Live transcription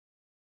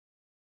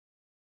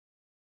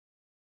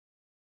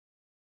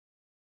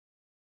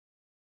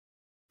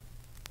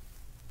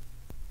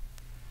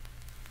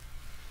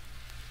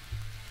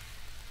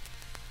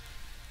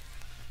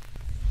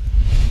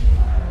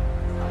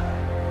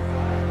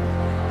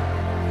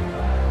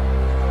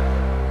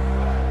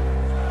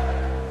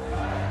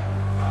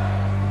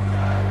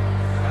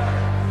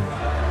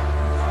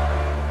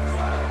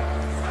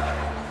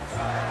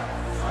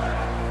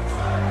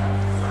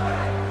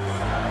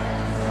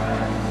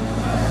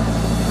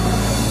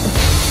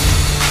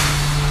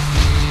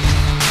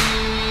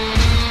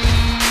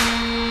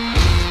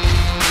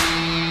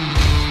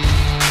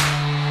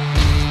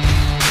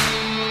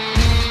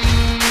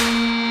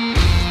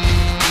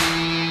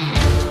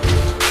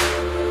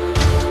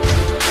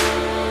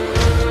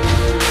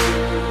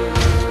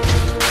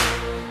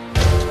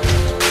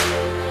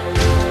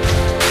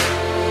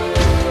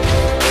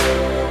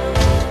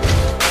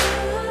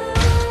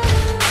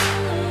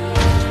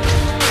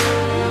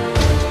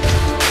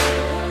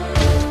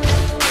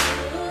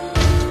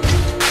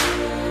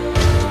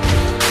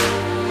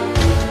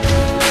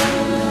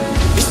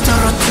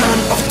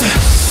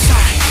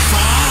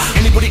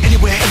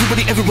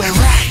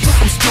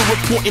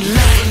caught in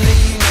line.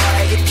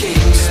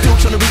 Still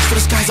trying to reach for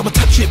the skies, I'ma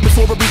touch it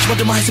before I reach my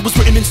demise. It was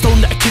written in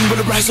stone that a king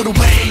will arise on the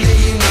way.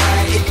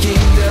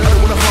 I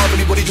don't wanna harm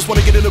anybody, just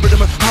wanna get in the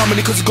rhythm and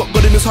harmony. Cause he's got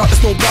God in his heart,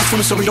 there's no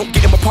blasphemy. So he don't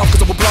get in my path, cause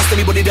I will blast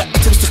anybody that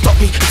attempts to stop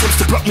me, attempts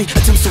to block me,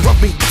 attempts to rob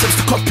me, attempts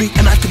to copy.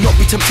 And I cannot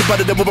be tempted by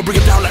the devil, but bring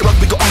him down like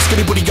rugby. Go ask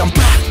anybody, I'm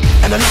back.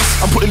 And alas,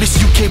 I'm putting this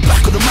UK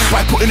back on the map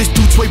by putting this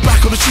dude's way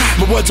back on the track.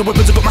 My words are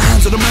weapons, I got my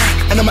hands on the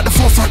map, and I'm at the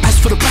forefront as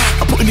for the back.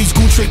 I'm putting these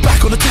goons straight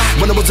back on the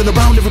tap. When I wasn't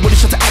around, everybody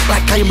tried to act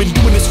like I am been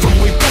doing this from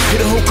way back.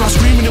 Hear the whole crowd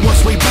screaming, it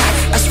was way back.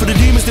 As for the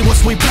demons, they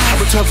was way back.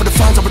 I return for the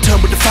fans, I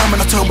return with the fam,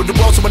 and I turn with the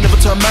world, so I never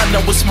turn man.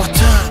 Now it's my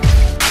turn.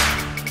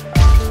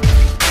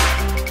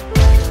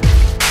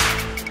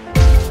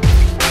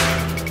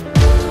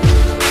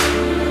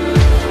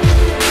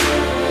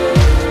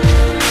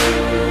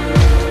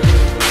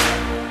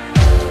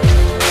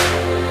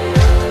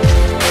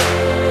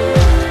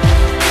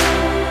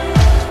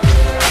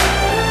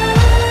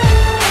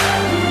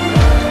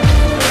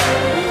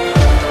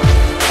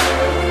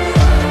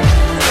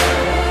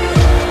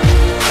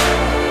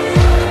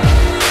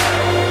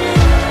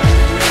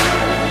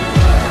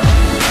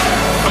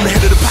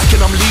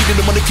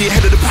 The monarchy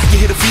ahead of the pack,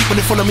 you hear the feet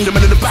when they follow me. The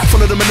men in the back,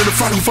 follow the men in the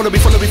front. Who follow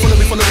me, follow me, follow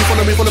me, follow me,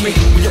 follow me, follow me.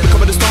 We are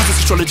becoming the stars, it's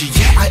astrology.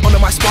 Yeah, I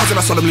honor my spars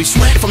and I solemnly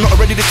swear, if I'm not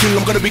already the king,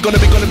 I'm gonna be king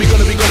of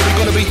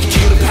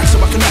the pack,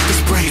 so I can act this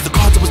brave. The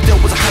cards I was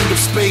dealt was a hand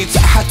of spades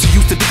that I had to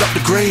use to dig up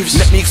the graves.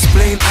 Let me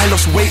explain, I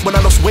lost weight when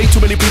I lost way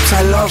too many peeps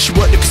I love. She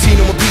worked the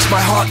casino and pieced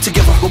my heart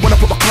together, but when I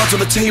put my cards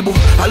on the table,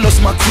 I lost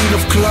my queen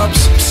of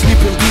clubs.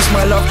 Sleep in peace,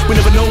 my love. We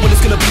never know when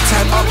it's gonna be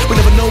time up, we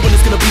never know when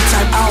it's gonna be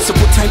time out. So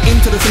put time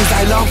into the things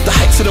I love, the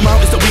heights of the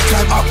mountains that we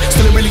climb up.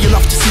 Still really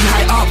enough to see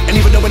high up. And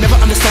even though I never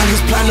understand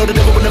his plan, no, the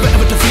devil will never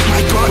ever defeat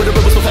my God. With the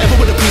rebels, but forever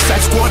with a peace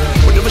side squad.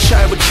 We're never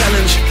shy of a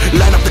challenge.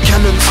 Line up the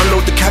cannons,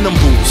 unload the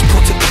cannonballs,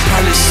 protect the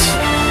palace.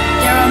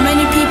 There are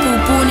many people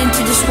born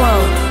into this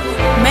world.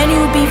 Many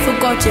will be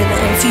forgotten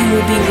and few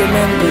will be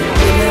remembered.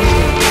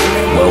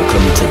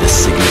 Welcome to the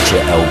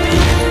Signature LP.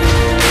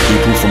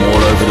 People from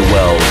all over the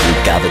world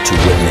will gather to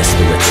witness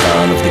the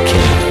return of the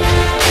King.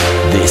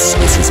 This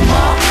is his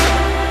mark.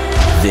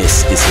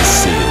 This is his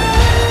seal.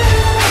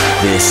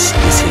 This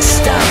is his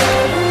stamp.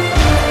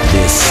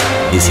 This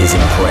is his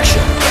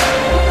impression.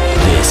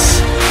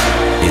 This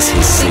is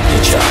his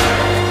signature.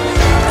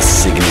 A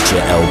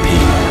Signature LP.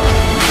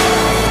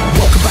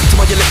 Welcome back to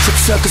my electric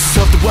circus.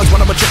 Serve the words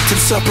when I'm ejected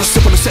surplus.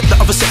 Step on the set, the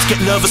other sets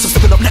get nervous. I'm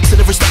stepping up next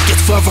and every step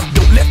gets further.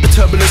 Don't let the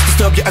turbulence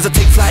disturb you as I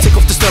take flight. Take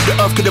off, disturb the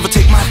earth, could never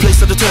take my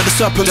place. I deter the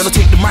serpent, then I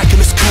take the mic and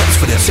it's curtains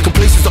for them. Second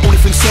place is the only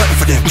thing certain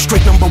for them. I'm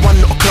straight number one,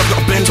 not a curve, not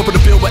a bend. Top of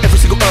the bill with every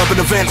single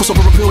urban event. Cross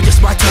over a pill, yes,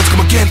 my turn's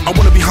come again. I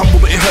wanna be humble,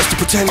 but it hurts to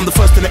pretend. I'm the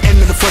first to the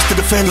end and the first to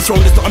defend. The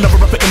throne is not another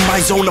rapper in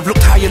my zone. I've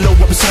looked high and low,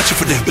 I've been searching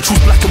for them. The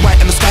truth's black and white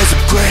and the skies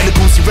are grey. And the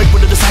goons see red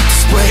when they decide to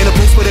spray. In a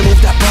place where they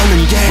move that brown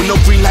and yeah, with no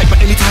green light, but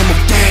any time of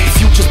day.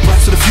 The future's bright,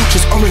 so the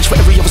future's orange for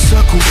every other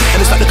circle. And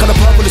it's like the colour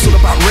purple, it's all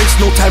about race.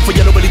 No time for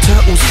yellow belly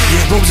turtles.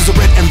 Yeah, roses are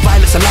red and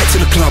violets are lights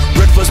in the club.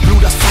 Red versus blue,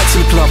 that's fights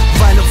in the club.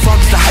 Violent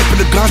thugs, the hype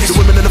and the guns. The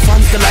women and the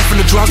funds, the life and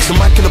the drugs. The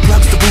mic and the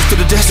plugs, the boost to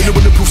the desk. And the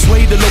winnerproof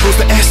suede, the logo's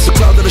the S. The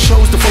crowd and the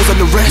shows, the foes and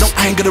the rest. No,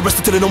 I ain't gonna rest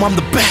until they know I'm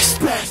the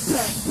best.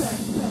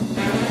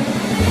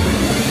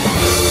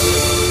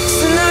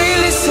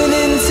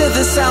 Listening to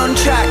the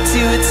soundtrack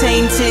to a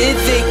tainted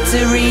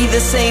victory. The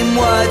same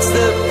words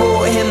that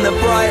brought him the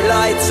bright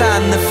lights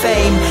and the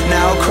fame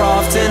now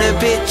craft an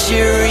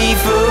obituary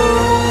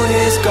for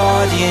his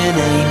guardian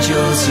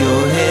angels.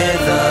 You'll hear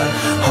the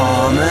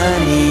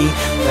harmony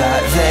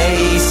that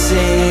they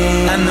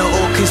sing, and the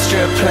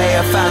orchestra play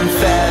a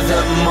fanfare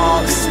that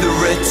marks the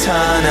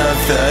return of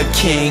the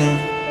King.